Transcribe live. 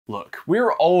Look,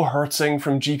 we're all hurting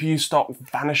from GPU stock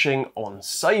vanishing on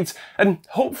site, and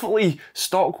hopefully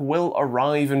stock will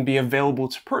arrive and be available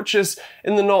to purchase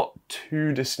in the not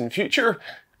too distant future.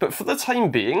 But for the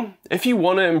time being, if you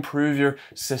want to improve your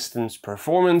system's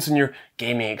performance and your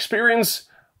gaming experience,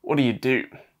 what do?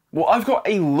 Well, I've got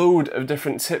a load of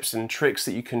different tips and tricks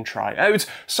that you can try out,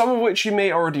 some of which you may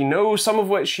already know, some of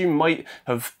which you might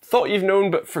have thought you've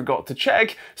known but forgot to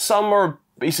check, some are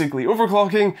basically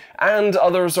overclocking, and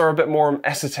others are a bit more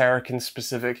esoteric and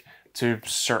specific to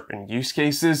certain use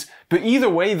cases. But either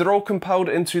way, they're all compiled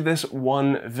into this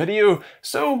one video,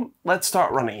 so let's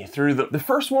start running you through them. The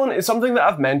first one is something that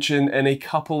I've mentioned in a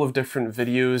couple of different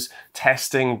videos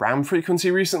testing RAM frequency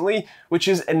recently, which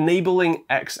is enabling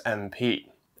XMP.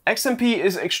 XMP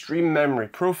is Extreme Memory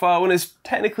Profile and is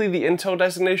technically the Intel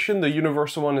designation, the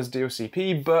universal one is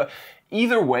DOCP, but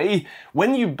either way,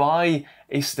 when you buy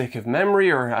a stick of memory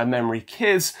or a memory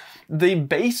kit, the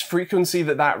base frequency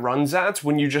that runs at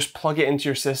when you just plug it into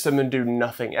your system and do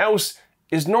nothing else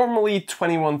is normally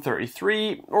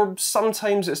 2133, or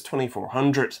sometimes it's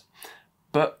 2400.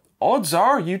 But odds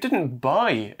are you didn't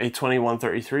buy a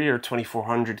 2133 or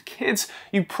 2400 kit,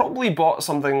 you probably bought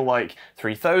something like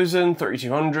 3000,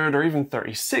 3200, or even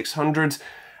 3600,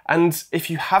 and if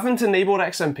you haven't enabled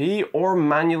XMP or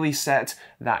manually set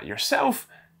that yourself,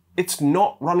 it's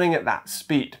not running at that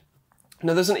speed.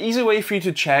 Now there's an easy way for you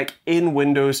to check in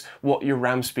Windows what your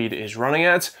RAM speed is running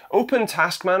at. Open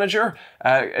Task Manager.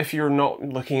 If you're not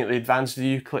looking at the advanced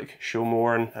view, click Show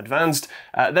More and Advanced.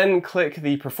 Then click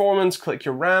the Performance, click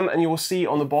your RAM, and you will see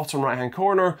on the bottom right hand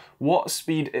corner what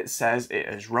speed it says it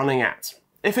is running at.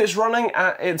 If it's running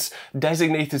at its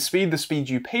designated speed, the speed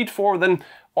you paid for, then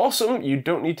awesome, you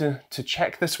don't need to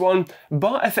check this one.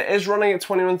 But if it is running at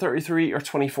 2133 or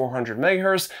 2400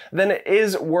 MHz, then it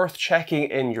is worth checking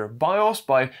in your BIOS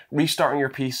by restarting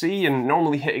your PC and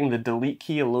normally hitting the delete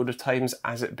key a load of times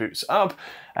as it boots up,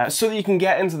 so that you can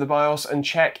get into the BIOS and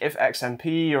check if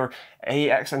XMP or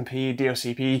AXMP,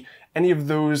 DOCP, any of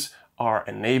those are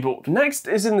enabled. Next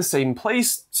is in the same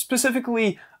place,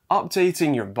 specifically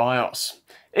updating your BIOS.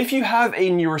 If you have a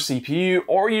newer CPU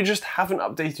or you just haven't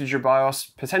updated your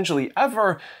BIOS potentially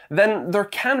ever, then there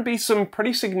can be some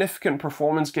pretty significant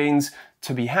performance gains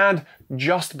to be had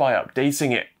just by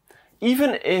updating it.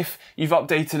 Even if you've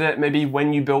updated it maybe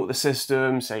when you built the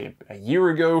system, say a year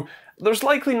ago, there's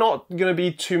likely not going to be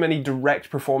too many direct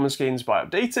performance gains by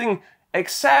updating,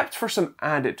 except for some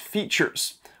added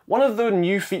features. One of the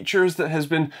new features that has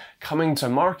been coming to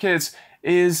market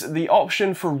is the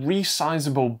option for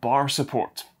resizable bar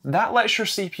support. That lets your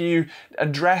CPU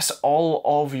address all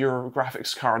of your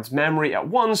graphics card's memory at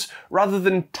once rather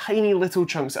than tiny little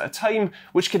chunks at a time,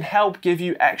 which can help give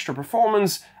you extra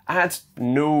performance at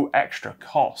no extra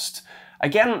cost.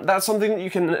 Again, that's something that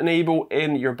you can enable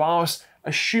in your BIOS,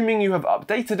 assuming you have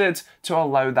updated it to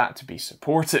allow that to be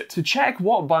supported. To check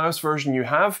what BIOS version you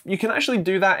have, you can actually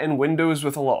do that in Windows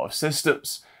with a lot of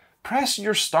systems. Press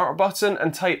your Start button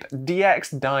and type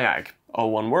dxdiag,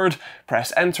 all one word,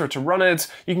 press enter to run it.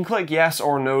 You can click yes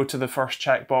or no to the first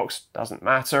checkbox, doesn't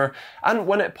matter, and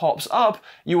when it pops up,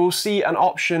 you will see an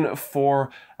option for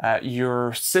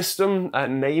your system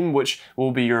name, which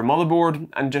will be your motherboard,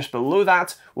 and just below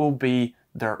that will be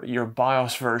your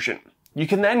BIOS version. You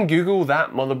can then Google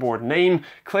that motherboard name,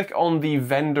 click on the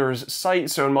vendor's site,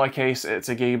 so in my case it's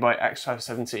a Gigabyte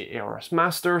X570 AORUS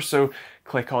Master, so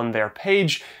click on their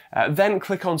page, then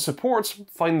click on support,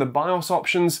 find the BIOS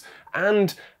options,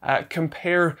 and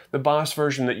compare the BIOS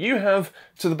version that you have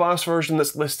to the BIOS version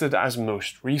that's listed as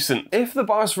most recent. If the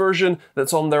BIOS version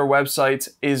that's on their website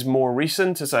is more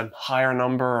recent, it's a higher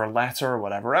number or letter or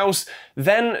whatever else,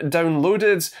 then download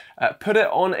it, put it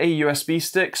on a USB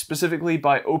stick, specifically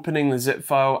by opening the zip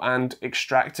file and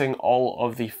extracting all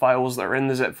of the files that are in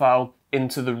the zip file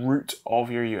into the root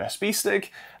of your USB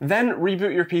stick, then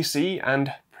reboot your PC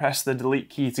and press the delete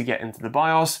key to get into the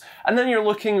BIOS, and then you're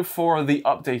looking for the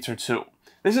updater tool.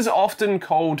 This is often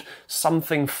called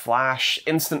something flash,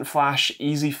 instant flash,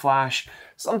 easy flash,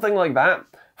 something like that.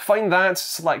 Find that,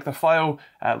 select the file,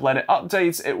 let it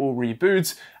update, it will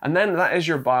reboot, and then that is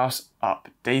your BIOS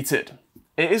updated.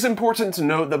 It is important to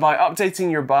note that by updating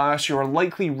your BIOS, you are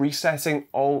likely resetting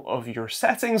all of your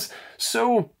settings,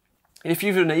 so if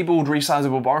you've enabled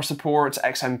resizable bar support,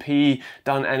 XMP,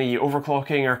 done any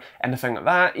overclocking or anything like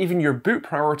that, even your boot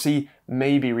priority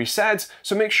may be reset,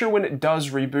 so make sure when it does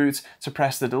reboot to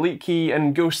press the delete key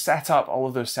and go set up all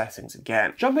of those settings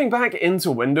again. Jumping back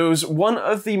into Windows, one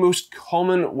of the most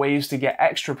common ways to get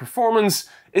extra performance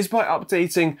is by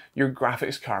updating your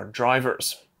graphics card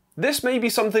drivers. This may be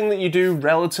something that you do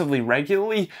relatively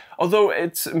regularly, although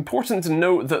it's important to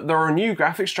note that there are new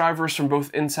graphics drivers from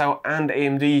both Intel and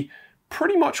AMD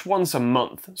pretty much once a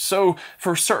month. So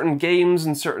for certain games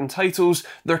and certain titles,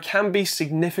 there can be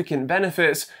significant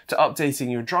benefits to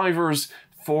updating your drivers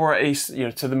for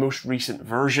to the most recent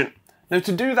version. Now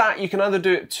to do that, you can either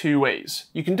do it two ways.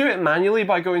 You can do it manually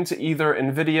by going to either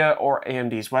NVIDIA or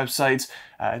AMD's websites,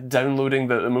 downloading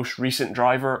the most recent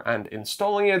driver and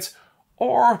installing it,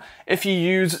 or if you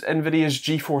use NVIDIA's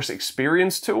GeForce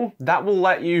Experience tool, that will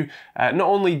let you not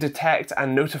only detect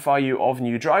and notify you of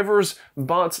new drivers,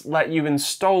 but let you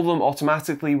install them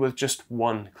automatically with just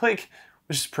one click,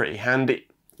 which is pretty handy.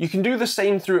 You can do the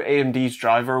same through AMD's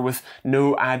driver with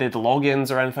no added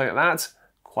logins or anything like that.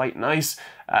 Quite nice,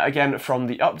 again from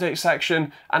the update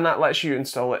section, and that lets you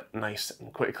install it nice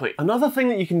and quickly. Another thing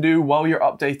that you can do while you're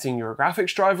updating your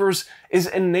graphics drivers is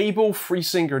enable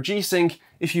Freesync or G-Sync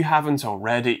if you haven't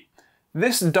already.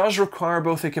 This does require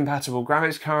both a compatible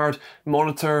graphics card,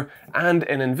 monitor, and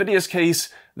in NVIDIA's case,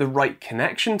 the right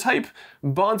connection type,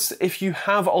 but if you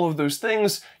have all of those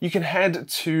things, you can head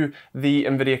to the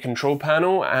NVIDIA control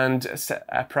panel and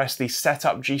press the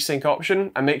Setup G-Sync option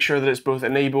and make sure that it's both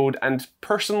enabled, and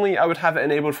personally I would have it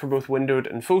enabled for both windowed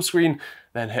and full screen,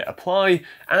 then hit apply,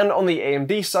 and on the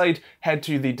AMD side, head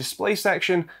to the display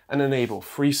section and enable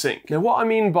FreeSync. Now what I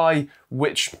mean by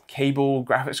which cable,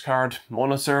 graphics card,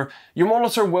 monitor, your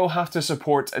monitor will have to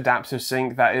support adaptive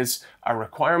sync, that is a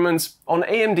requirement. On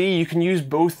AMD you can use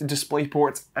both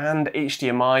DisplayPort and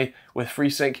HDMI with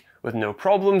FreeSync with no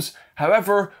problems.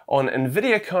 However, on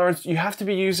NVIDIA cards you have to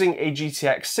be using a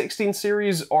GTX 16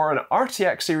 series or an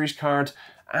RTX series card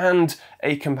and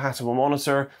a compatible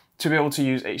monitor to be able to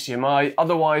use HDMI,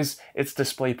 otherwise it's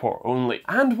DisplayPort only.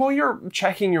 And while you're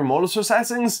checking your monitor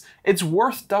settings, it's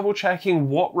worth double checking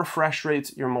what refresh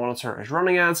rate your monitor is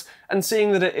running at and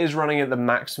seeing that it is running at the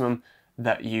maximum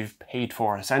that you've paid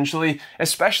for essentially,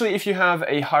 especially if you have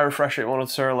a high refresh rate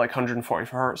monitor like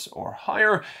 144Hz or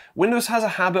higher. Windows has a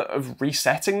habit of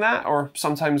resetting that, or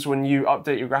sometimes when you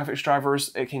update your graphics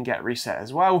drivers it can get reset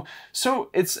as well,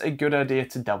 so it's a good idea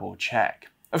to double check.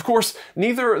 Of course,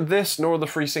 neither this nor the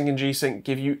FreeSync and G-Sync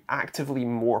give you actively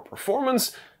more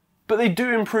performance, but they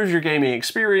do improve your gaming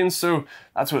experience, so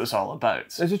that's what it's all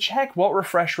about. So to check what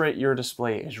refresh rate your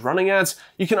display is running at,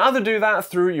 you can either do that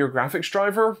through your graphics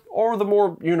driver, or the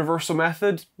more universal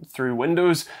method, through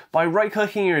Windows, by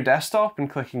right-clicking your desktop and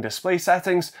clicking Display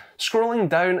Settings, scrolling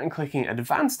down and clicking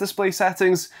Advanced Display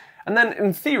Settings, and then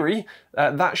in theory,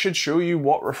 that should show you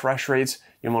what refresh rate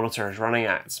your monitor is running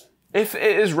at. If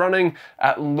it is running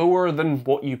at lower than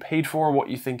what you paid for, what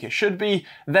you think it should be,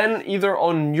 then either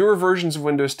on newer versions of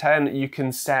Windows 10 you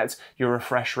can set your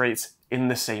refresh rates in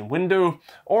the same window,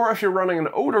 or if you're running an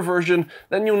older version,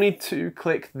 then you'll need to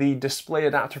click the Display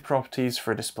Adapter Properties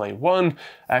for Display 1,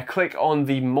 click on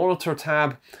the Monitor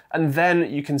tab, and then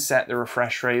you can set the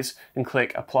refresh rates and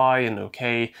click Apply and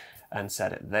OK, and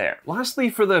set it there. Lastly,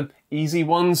 for the easy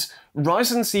ones,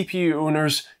 Ryzen CPU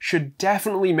owners should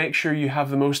definitely make sure you have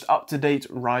the most up-to-date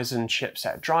Ryzen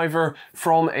chipset driver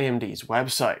from AMD's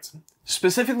website.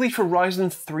 Specifically for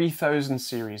Ryzen 3000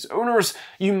 series owners,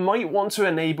 you might want to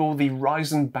enable the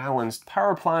Ryzen Balanced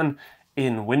Power Plan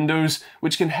in Windows,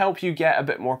 which can help you get a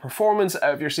bit more performance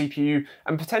out of your CPU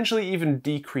and potentially even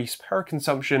decrease power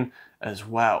consumption as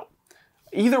well.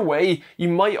 Either way, you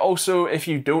might also, if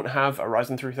you don't have a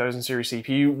Ryzen 3000 series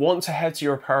CPU, want to head to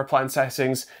your power plan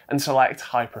settings and select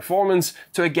high performance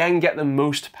to again get the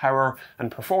most power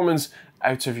and performance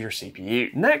out of your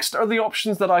CPU. Next are the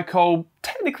options that I call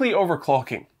technically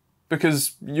overclocking,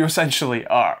 because you essentially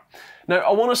are. Now,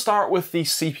 I want to start with the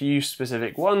CPU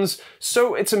specific ones,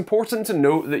 so it's important to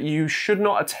note that you should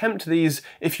not attempt these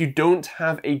if you don't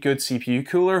have a good CPU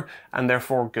cooler and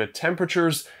therefore good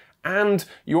temperatures, and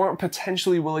you aren't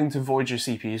potentially willing to void your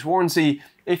CPU's warranty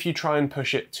if you try and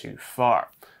push it too far.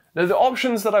 Now, the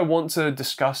options that I want to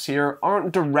discuss here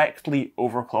aren't directly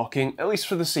overclocking, at least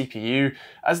for the CPU,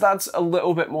 as that's a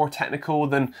little bit more technical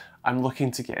than I'm looking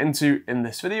to get into in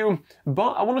this video,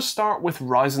 but I want to start with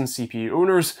Ryzen CPU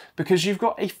owners because you've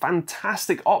got a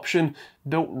fantastic option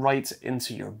built right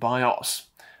into your BIOS.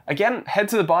 Again, head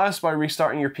to the BIOS by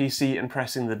restarting your PC and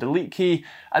pressing the delete key,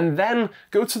 and then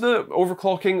go to the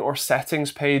overclocking or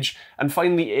settings page and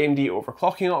find the AMD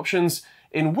overclocking options,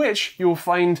 in which you'll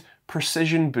find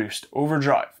Precision Boost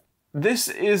Overdrive. This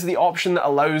is the option that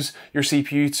allows your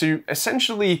CPU to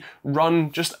essentially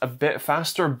run just a bit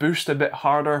faster, boost a bit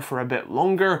harder for a bit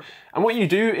longer. And what you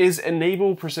do is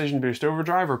enable Precision Boost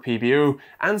Overdrive, or PBO,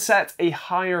 and set a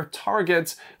higher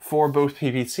target for both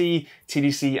PBT,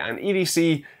 TDC, and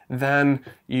EDC than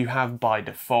you have by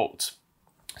default.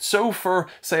 So for,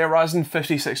 say, a Ryzen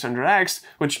 5600X,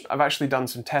 which I've actually done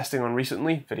some testing on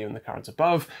recently, video in the cards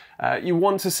above, you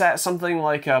want to set something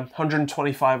like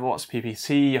 125 watts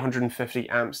PPT, 150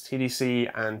 amps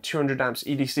TDC, and 200 amps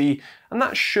EDC, and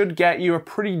that should get you a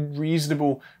pretty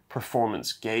reasonable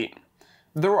performance gain.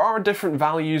 There are different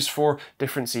values for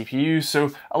different CPUs,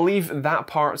 so I'll leave that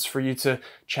parts for you to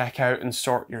check out and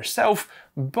sort yourself,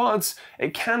 but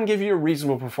it can give you a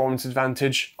reasonable performance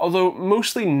advantage, although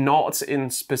mostly not in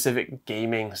specific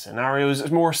gaming scenarios.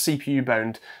 It's more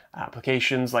CPU-bound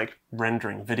applications like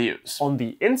rendering videos. On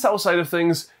the Intel side of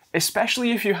things,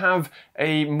 especially if you have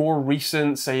a more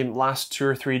recent, say, last 2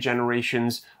 or 3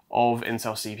 generations of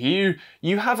Intel CPU,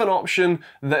 you have an option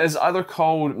that is either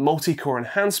called multi-core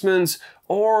enhancement,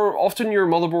 or often your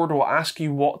motherboard will ask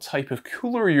you what type of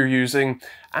cooler you're using,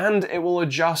 and it will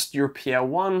adjust your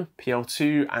PL1,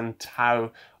 PL2, and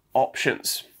Tau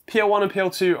options. PL1 and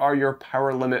PL2 are your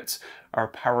power limits, or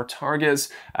power targets,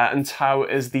 and Tau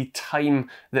is the time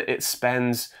that it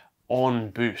spends on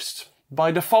boost.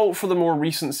 By default, for the more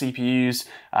recent CPUs,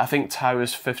 I think Tau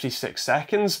is 56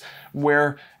 seconds,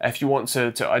 where if you want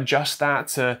to adjust that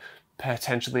to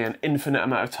potentially an infinite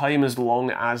amount of time, as long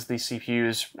as the CPU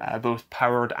is both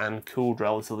powered and cooled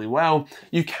relatively well,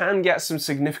 you can get some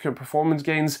significant performance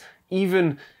gains,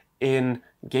 even in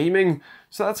gaming,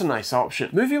 so that's a nice option.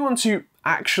 Moving on to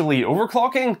actually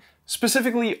overclocking,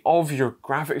 specifically of your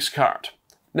graphics card.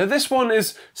 Now this one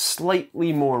is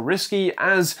slightly more risky,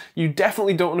 as you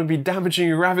definitely don't want to be damaging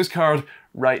your graphics card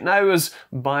right now, as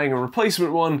buying a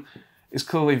replacement one is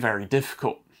clearly very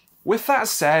difficult. With that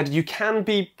said, you can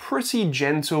be pretty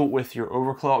gentle with your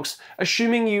overclocks,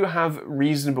 assuming you have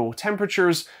reasonable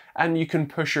temperatures and you can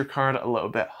push your card a little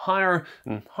bit higher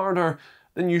and harder,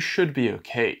 then you should be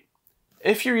okay.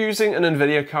 If you're using an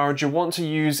NVIDIA card, you'll want to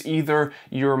use either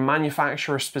your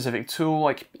manufacturer-specific tool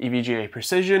like EVGA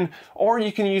Precision, or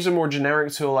you can use a more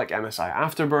generic tool like MSI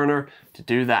Afterburner to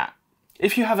do that.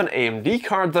 If you have an AMD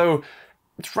card though,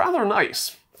 it's rather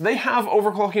nice. They have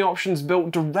overclocking options built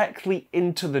directly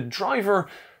into the driver,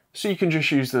 so you can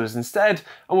just use those instead,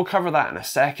 and we'll cover that in a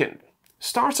second.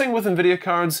 Starting with NVIDIA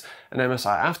cards and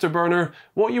MSI Afterburner,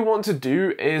 what you want to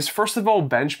do is first of all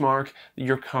benchmark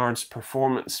your card's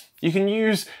performance. You can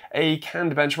use a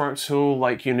canned benchmark tool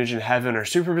like Unigine Heaven or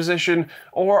Superposition,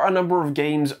 or a number of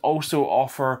games also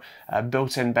offer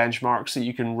built-in benchmarks that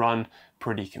you can run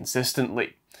pretty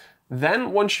consistently.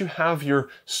 Then once you have your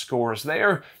scores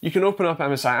there, you can open up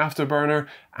MSI Afterburner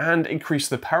and increase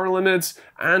the power limits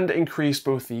and increase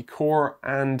both the core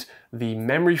and the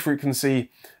memory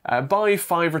frequency by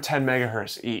 5 or 10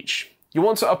 megahertz each. You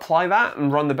want to apply that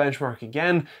and run the benchmark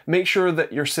again. Make sure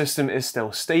that your system is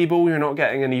still stable, you're not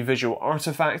getting any visual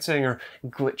artifacting or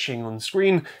glitching on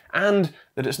screen, and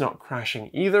that it's not crashing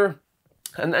either.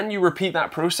 And then you repeat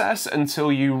that process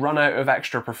until you run out of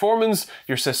extra performance,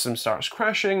 your system starts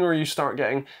crashing, or you start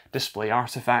getting display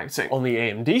artifacting. On the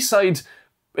AMD side,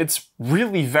 it's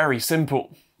really very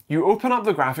simple. You open up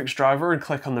the graphics driver and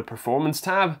click on the Performance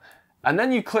tab, and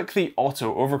then you click the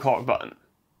Auto Overclock button.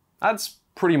 That's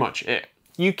pretty much it.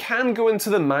 You can go into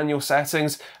the manual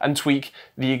settings and tweak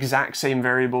the exact same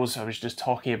variables I was just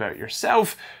talking about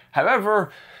yourself.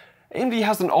 However, AMD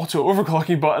has an auto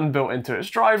overclocking button built into its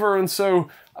driver, and so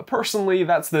personally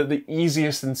that's the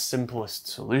easiest and simplest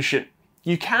solution.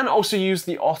 You can also use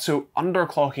the auto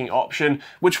underclocking option,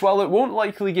 which while it won't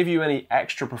likely give you any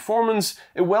extra performance,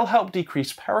 it will help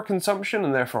decrease power consumption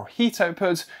and therefore heat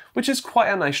output, which is quite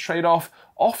a nice trade-off,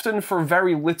 often for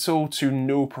very little to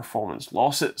no performance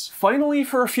losses. Finally,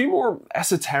 for a few more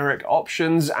esoteric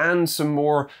options and some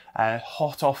more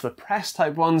hot off the press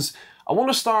type ones, I want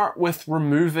to start with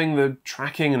removing the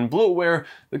tracking and bloatware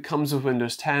that comes with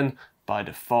Windows 10 by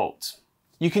default.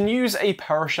 You can use a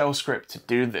PowerShell script to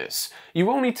do this. You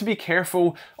will need to be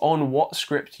careful on what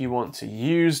script you want to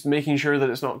use, making sure that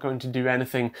it's not going to do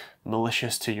anything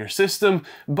malicious to your system,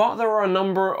 but there are a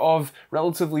number of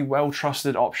relatively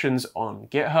well-trusted options on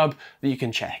GitHub that you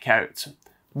can check out.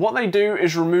 What they do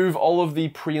is remove all of the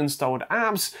pre-installed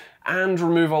apps and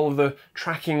remove all of the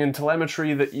tracking and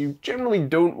telemetry that you generally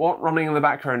don't want running in the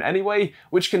background anyway,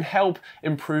 which can help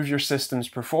improve your system's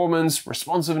performance,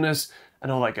 responsiveness,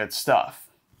 and all that good stuff.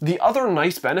 The other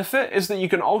nice benefit is that you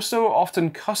can also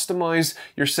often customize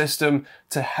your system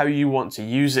to how you want to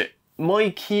use it.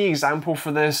 My key example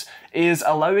for this is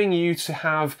allowing you to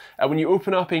have, when you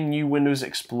open up a new Windows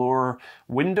Explorer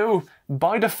window,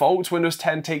 by default Windows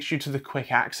 10 takes you to the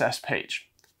quick access page.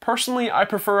 Personally, I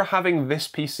prefer having this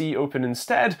PC open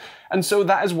instead, and so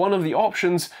that is one of the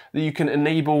options that you can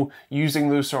enable using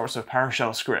those sorts of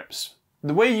PowerShell scripts.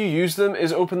 The way you use them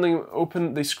is open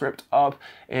the script up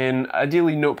in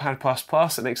ideally Notepad++,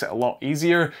 it makes it a lot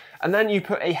easier, and then you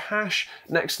put a hash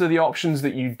next to the options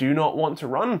that you do not want to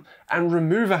run, and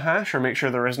remove a hash, or make sure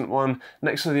there isn't one,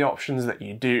 next to the options that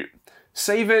you do.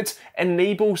 Save it,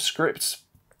 enable scripts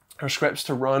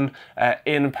to run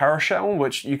in PowerShell,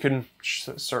 which you can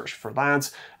search for that,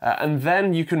 and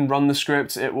then you can run the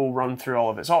script. It will run through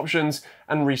all of its options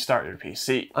and restart your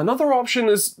PC. Another option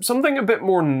is something a bit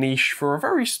more niche for a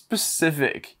very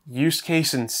specific use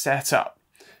case and setup.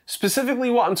 Specifically,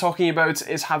 what I'm talking about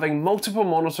is having multiple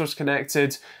monitors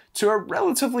connected to a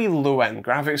relatively low-end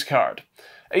graphics card.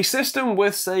 A system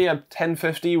with, say, a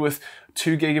 1050 with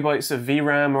 2 GB of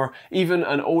VRAM, or even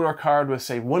an older card with,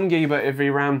 say, 1 GB of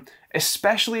VRAM,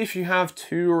 especially if you have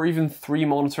 2 or even 3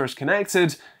 monitors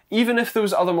connected, even if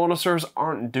those other monitors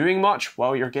aren't doing much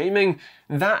while you're gaming,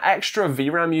 that extra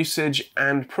VRAM usage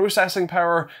and processing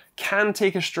power can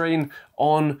take a strain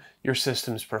on your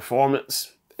system's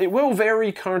performance. It will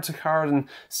vary card to card and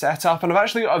setup, and I've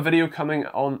actually got a video coming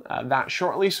on that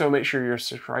shortly, so make sure you're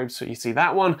subscribed so you see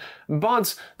that one.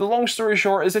 But the long story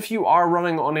short is, if you are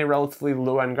running on a relatively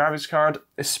low-end graphics card,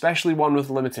 especially one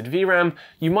with limited VRAM,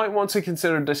 you might want to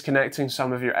consider disconnecting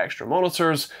some of your extra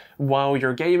monitors while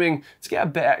you're gaming to get a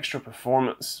bit extra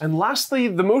performance. And lastly,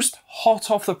 the most hot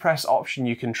off the press option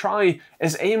you can try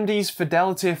is AMD's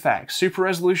Fidelity Effects Super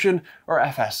Resolution, or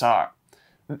FSR.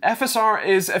 FSR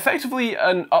is effectively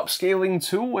an upscaling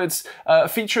tool. It's a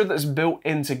feature that's built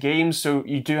into games, so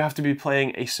you do have to be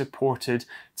playing a supported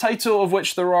title, of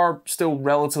which there are still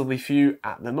relatively few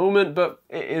at the moment, but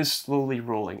it is slowly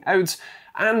rolling out.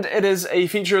 And it is a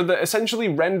feature that essentially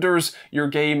renders your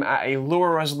game at a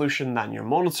lower resolution than your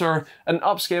monitor, and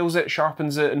upscales it,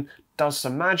 sharpens it, and does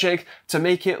some magic to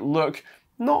make it look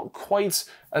not quite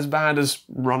as bad as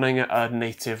running at a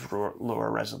native lower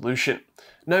resolution.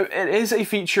 Now, it is a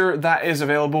feature that is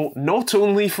available not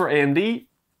only for AMD,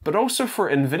 but also for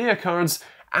NVIDIA cards,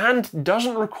 and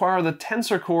doesn't require the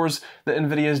tensor cores that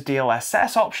NVIDIA's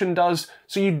DLSS option does,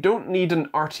 so you don't need an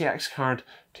RTX card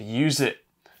to use it.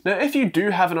 Now, if you do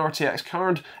have an RTX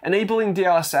card, enabling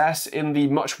DLSS in the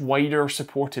much wider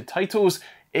supported titles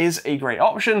is a great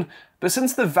option, but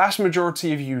since the vast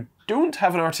majority of you don't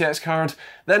have an RTX card,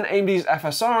 then AMD's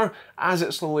FSR, as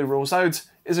it slowly rolls out,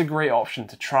 is a great option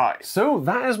to try. So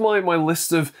that is my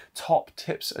list of top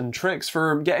tips and tricks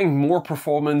for getting more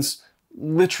performance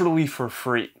literally for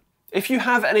free. If you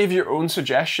have any of your own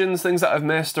suggestions, things that I've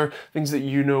missed or things that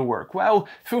you know work well,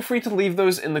 feel free to leave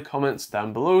those in the comments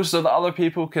down below so that other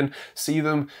people can see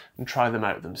them and try them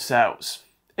out themselves.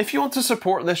 If you want to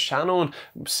support this channel and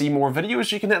see more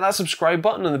videos, you can hit that subscribe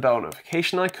button and the bell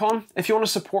notification icon. If you want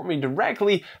to support me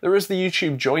directly, there is the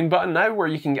YouTube join button now, where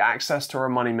you can get access to our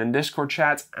MoneyMin Discord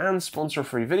chat and sponsor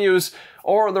free videos,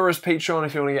 or there is Patreon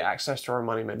if you want to get access to our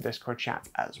MoneyMin Discord chat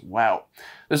as well.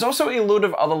 There's also a load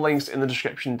of other links in the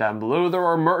description down below. There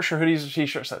are merch or hoodies or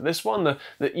t-shirts like this one.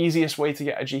 The easiest way to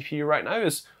get a GPU right now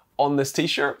is on this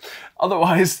t-shirt.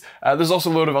 Otherwise, there's also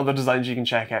a load of other designs you can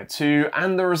check out too,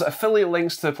 and there's affiliate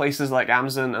links to places like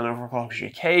Amazon and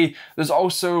Overclocking UK. There's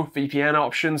also VPN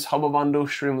options, Humble Bundle,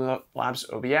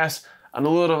 Streamlabs OBS, and a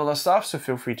load of other stuff, so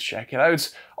feel free to check it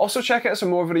out. Also check out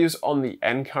some more videos on the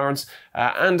end cards,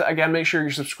 and again, make sure you're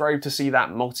subscribed to see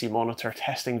that multi-monitor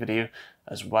testing video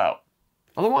as well.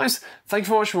 Otherwise, thank you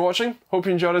very much for watching, hope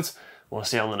you enjoyed it, we'll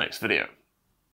see you on the next video.